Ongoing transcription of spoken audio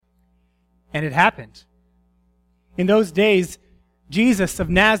And it happened. In those days, Jesus of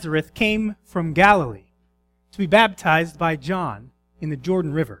Nazareth came from Galilee to be baptized by John in the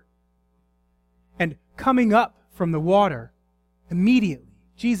Jordan River. And coming up from the water, immediately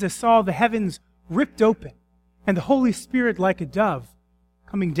Jesus saw the heavens ripped open and the Holy Spirit like a dove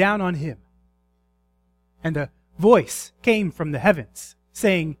coming down on him. And a voice came from the heavens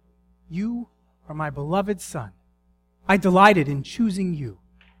saying, "You are my beloved Son. I delighted in choosing you."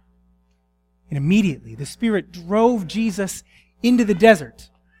 And immediately the Spirit drove Jesus into the desert.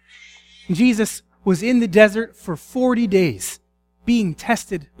 And Jesus was in the desert for 40 days, being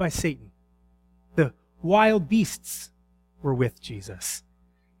tested by Satan. The wild beasts were with Jesus,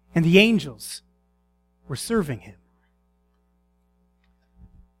 and the angels were serving him.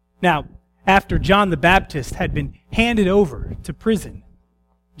 Now, after John the Baptist had been handed over to prison,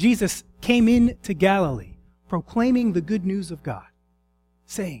 Jesus came into Galilee, proclaiming the good news of God,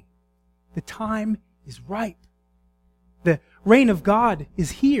 saying, "The time is ripe. The reign of God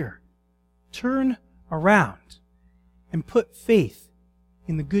is here. Turn around and put faith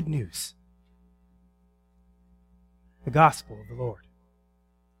in the good news." The gospel of the Lord.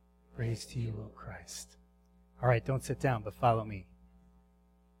 Praise to you, O Christ. All right, don't sit down, but follow me.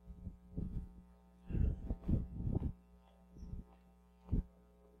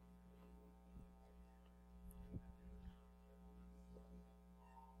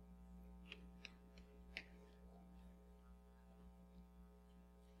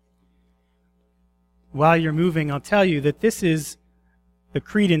 While you're moving, I'll tell you that this is the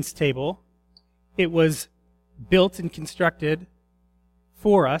credence table. It was built and constructed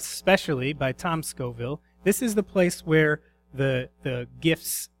for us, especially by Tom Scoville. This is the place where the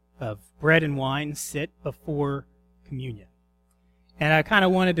gifts of bread and wine sit before communion. And I kind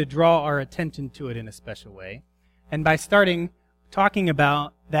of wanted to draw our attention to it in a special way. And by talking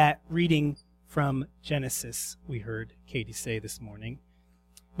about that reading from Genesis, we heard Katie say this morning.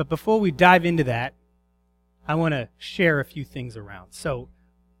 But before we dive into that, I want to share a few things around. So,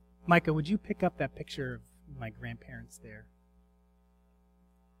 Micah, would you pick up that picture of my grandparents there?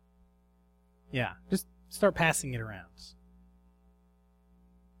 Yeah, just start passing it around.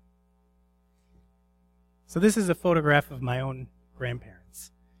 So this is a photograph of my own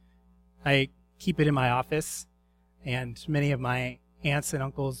grandparents. I keep it in my office, and many of my aunts and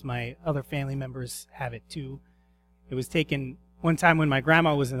uncles, my other family members, have it too. It was taken one time when my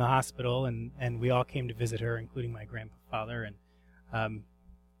grandma was in the hospital, and we all came to visit her, including my grandfather. And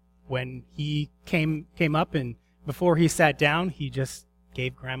when he came up, and before he sat down, he just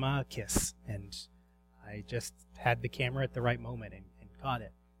gave Grandma a kiss. And I just had the camera at the right moment and caught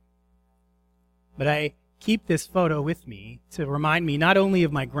it. But I keep this photo with me to remind me not only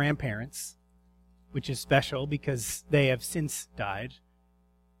of my grandparents, which is special because they have since died,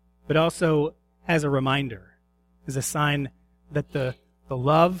 but also as a reminder, as a sign that the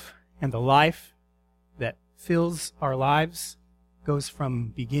love and the life that fills our lives goes from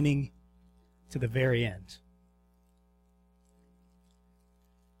beginning to the very end.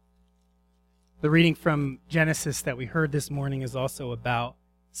 The reading from Genesis that we heard this morning is also about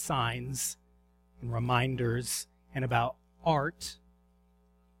signs and reminders and about art.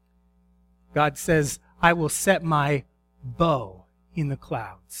 God says, "I will set my bow in the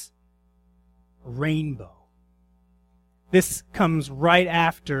clouds," a rainbow. This comes right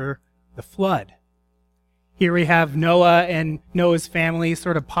after the flood. Here we have Noah and Noah's family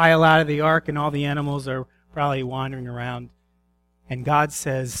sort of pile out of the ark, and all the animals are probably wandering around. And God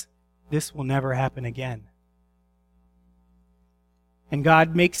says, this will never happen again. And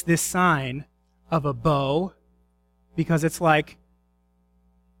God makes this sign of a bow because it's like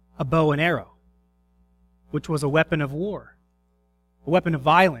a bow and arrow, which was a weapon of war, a weapon of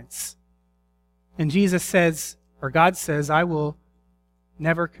violence. And Jesus says, or God says, "I will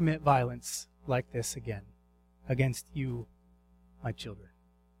never commit violence like this again against you, my children."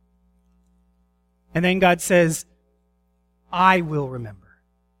 And then God says, "I will remember.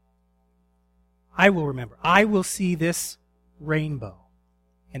 I will remember. I will see this rainbow,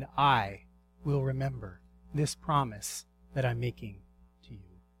 and I will remember this promise that I'm making to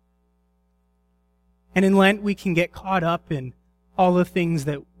you." And in Lent, we can get caught up in all the things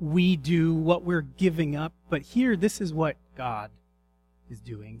that we do, what we're giving up. But here, this is what God is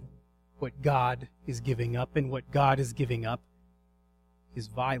doing, what God is giving up, and what God is giving up is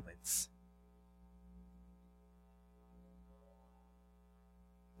violence.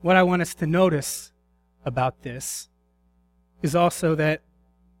 What I want us to notice about this is also that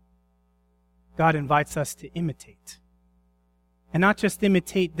God invites us to imitate. And not just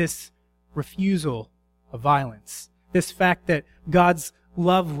imitate this refusal of violence, this fact that God's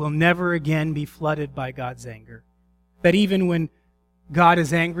love will never again be flooded by God's anger. That even when God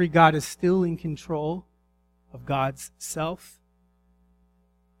is angry, God is still in control of God's self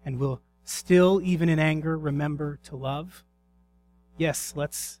and will still, even in anger, remember to love. Yes,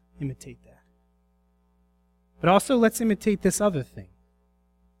 let's imitate that. But also let's imitate this other thing.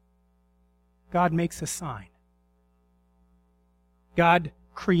 God makes a sign. God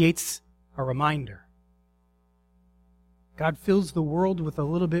creates a reminder. God fills the world with a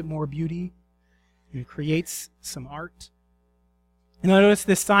little bit more beauty and creates some art. And notice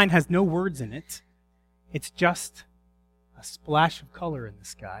this sign has no words in it. It's just a splash of color in the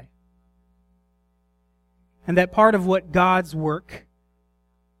sky. And that part of what God's work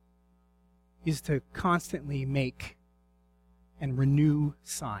is to constantly make and renew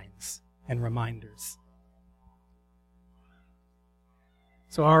signs and reminders.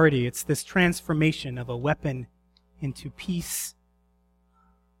 So already it's this transformation of a weapon into peace.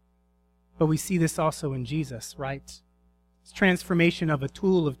 But we see this also in Jesus, right? It's transformation of a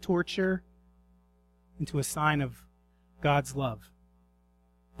tool of torture into a sign of God's love.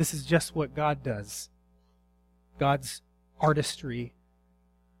 This is just what God does. God's artistry.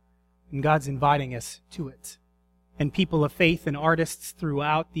 And God's inviting us to it. And people of faith and artists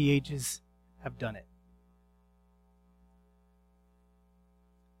throughout the ages have done it.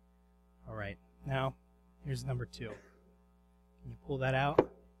 All right, now here's number 2. Can you pull that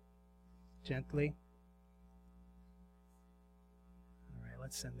out gently? All right,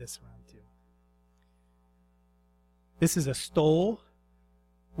 let's send this around too. This is a stole.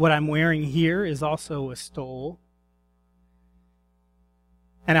 What I'm wearing here is also a stole.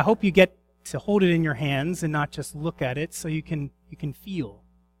 And I hope you get to hold it in your hands and not just look at it, so you can feel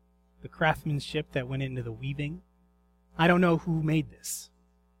the craftsmanship that went into the weaving. I don't know who made this,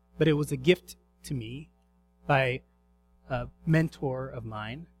 but it was a gift to me by a mentor of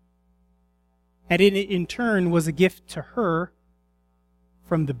mine. And it in turn was a gift to her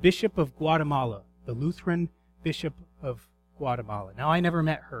from the Bishop of Guatemala, the Lutheran Bishop of Guatemala. Now, I never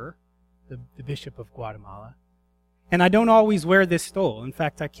met her, the Bishop of Guatemala. And I don't always wear this stole. In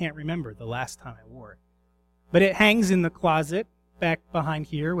fact, I can't remember the last time I wore it. But it hangs in the closet back behind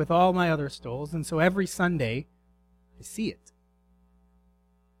here with all my other stoles. And so every Sunday, I see it.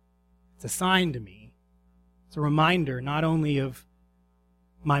 It's a sign to me. It's a reminder not only of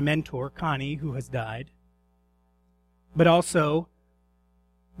my mentor, Connie, who has died, but also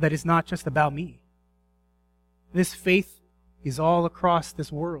that it's not just about me. This faith is all across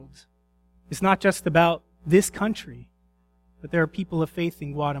this world. It's not just about this country, but there are people of faith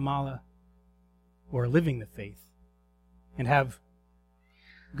in Guatemala who are living the faith and have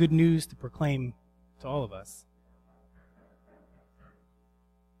good news to proclaim to all of us.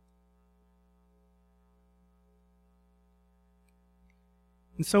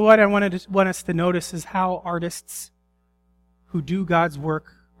 And so what I want us to notice is how artists who do God's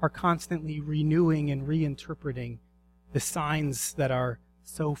work are constantly renewing and reinterpreting the signs that are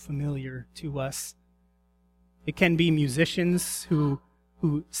so familiar to us. It can be musicians who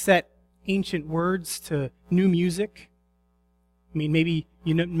set ancient words to new music. I mean, maybe,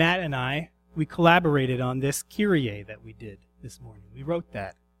 Matt and I, we collaborated on this Kyrie that we did this morning. We wrote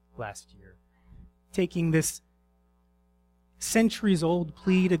that last year. Taking this centuries-old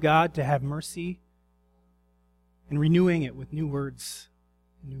plea to God to have mercy and renewing it with new words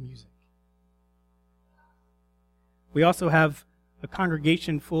and new music. We also have a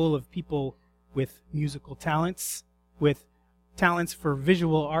congregation full of people with musical talents, with talents for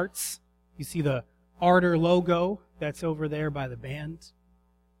visual arts. You see the Ardor logo that's over there by the band.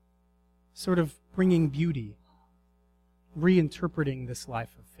 Sort of bringing beauty, reinterpreting this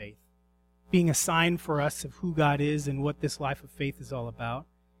life of faith, being a sign for us of who God is and what this life of faith is all about.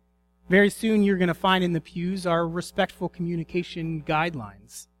 Very soon you're going to find in the pews our respectful communication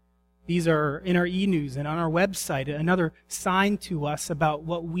guidelines. These are in our e-news and on our website, another sign to us about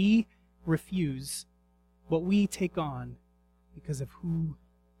what we refuse, what we take on because of who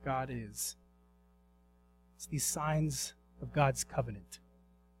God is. It's these signs of God's covenant.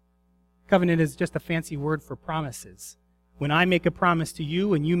 Covenant is just a fancy word for promises. When I make a promise to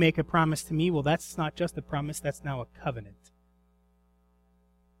you and you make a promise to me, well, that's not just a promise, that's now a covenant.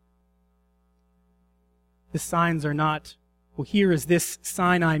 The signs are not, well, here is this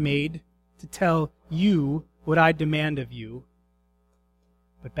sign I made to tell you what I demand of you.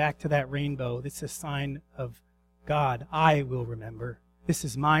 But back to that rainbow, this is a sign of God. I will remember. This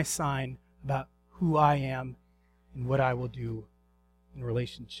is my sign about who I am and what I will do in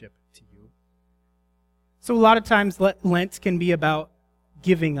relationship to you. So a lot of times Lent can be about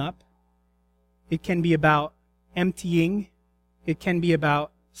giving up. It can be about emptying. It can be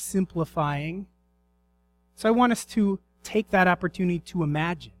about simplifying. So I want us to take that opportunity to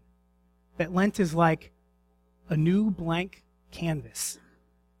imagine that Lent is like a new blank canvas.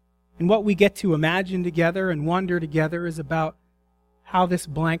 And what we get to imagine together and wonder together is about how this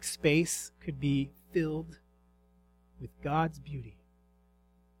blank space could be filled with God's beauty.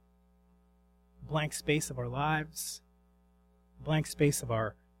 A blank space of our lives, a blank space of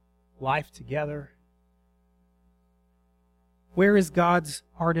our life together. Where is God's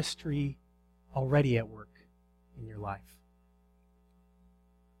artistry already at work in your life?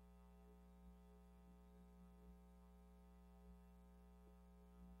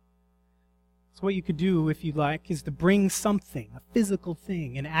 So what you could do, if you'd like, is to bring something, a physical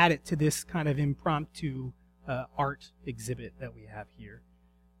thing, and add it to this kind of impromptu art exhibit that we have here.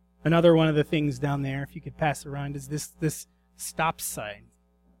 Another one of the things down there, if you could pass around, is this stop sign.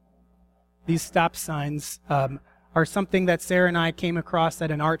 These stop signs are something that Sarah and I came across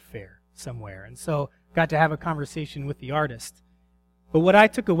at an art fair somewhere, and so got to have a conversation with the artist. But what I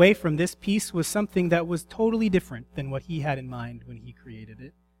took away from this piece was something that was totally different than what he had in mind when he created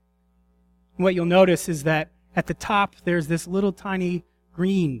it. What you'll notice is that at the top there's this little tiny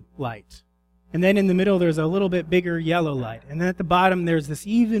green light. And then in the middle there's a little bit bigger yellow light. And then at the bottom there's this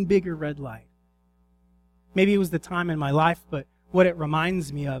even bigger red light. Maybe it was the time in my life, but what it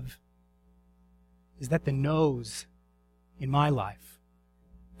reminds me of is that the no's in my life,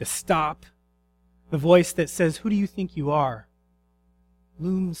 the stop, the voice that says, "Who do you think you are?"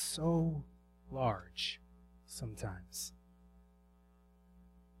 looms so large sometimes.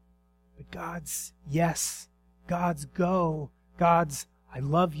 But God's yes, God's go, God's I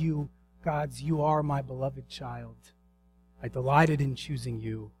love you, God's you are my beloved child, I delighted in choosing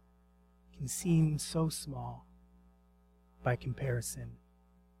you, can seem so small by comparison.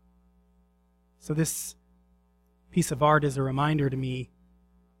 So this piece of art is a reminder to me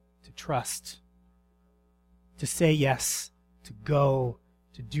to trust, to say yes, to go,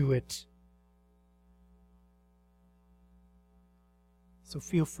 to do it. So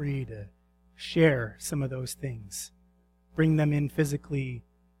feel free to share some of those things. Bring them in physically.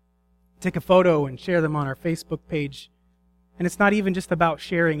 Take a photo and share them on our Facebook page. And it's not even just about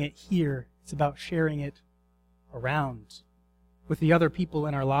sharing it here. It's about sharing it around with the other people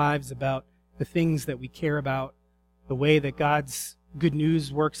in our lives, about the things that we care about, the way that God's good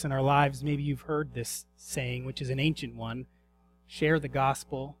news works in our lives. Maybe you've heard this saying, which is an ancient one. Share the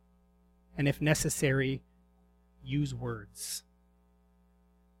gospel, and if necessary, use words.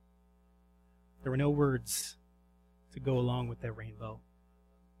 There were no words to go along with that rainbow.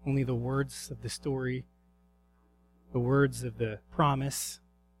 Only the words of the story, the words of the promise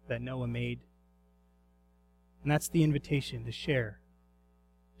that Noah made. And that's the invitation to share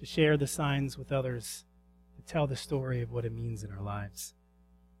the signs with others, to tell the story of what it means in our lives.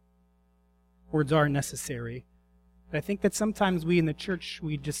 Words are necessary, but I think that sometimes we in the church,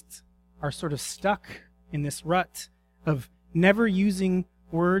 we just are sort of stuck in this rut of never using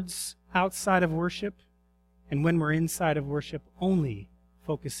words outside of worship, and when we're inside of worship, only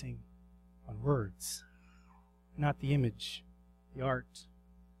focusing on words, not the image, the art.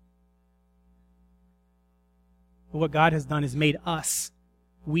 But what God has done is made us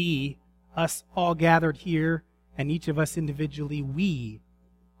all gathered here, and each of us individually, we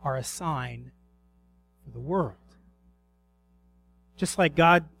are a sign for the world. Just like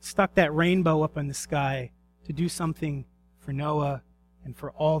God stuck that rainbow up in the sky to do something for Noah and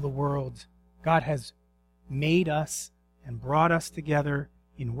for all the world, God has made us and brought us together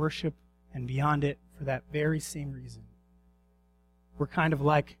in worship and beyond it for that very same reason. We're kind of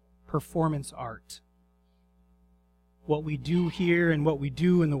like performance art. What we do here and what we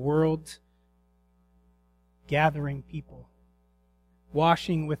do in the world, gathering people,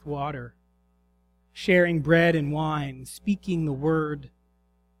 washing with water, sharing bread and wine, speaking the word,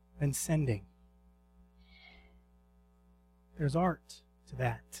 and sending. There's art to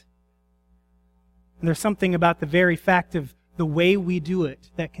that. And there's something about the very fact of the way we do it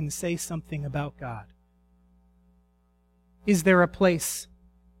that can say something about God. Is there a place?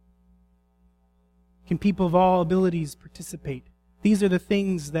 Can people of all abilities participate? These are the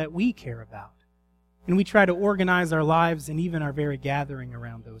things that we care about. And we try to organize our lives and even our very gathering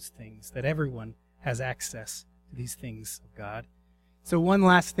around those things, that everyone has access to these things of God. So one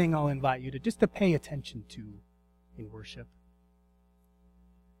last thing I'll invite you to just to pay attention to in worship.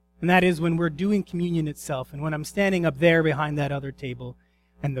 And that is when we're doing communion itself, and when I'm standing up there behind that other table,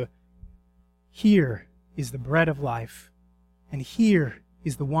 and here is the bread of life, and here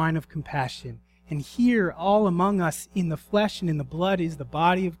is the wine of compassion, and here all among us in the flesh and in the blood is the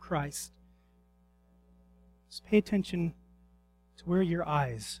body of Christ. Just pay attention to where your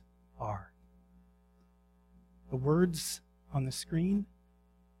eyes are. The words on the screen,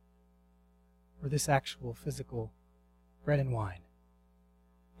 or this actual physical bread and wine,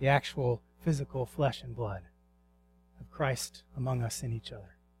 the actual physical flesh and blood of Christ among us and each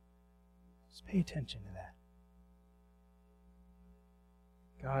other. Just pay attention to that.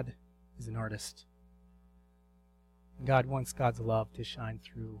 God is an artist. And God wants God's love to shine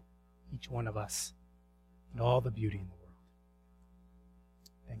through each one of us and all the beauty in the world.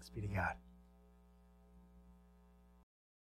 Thanks be to God.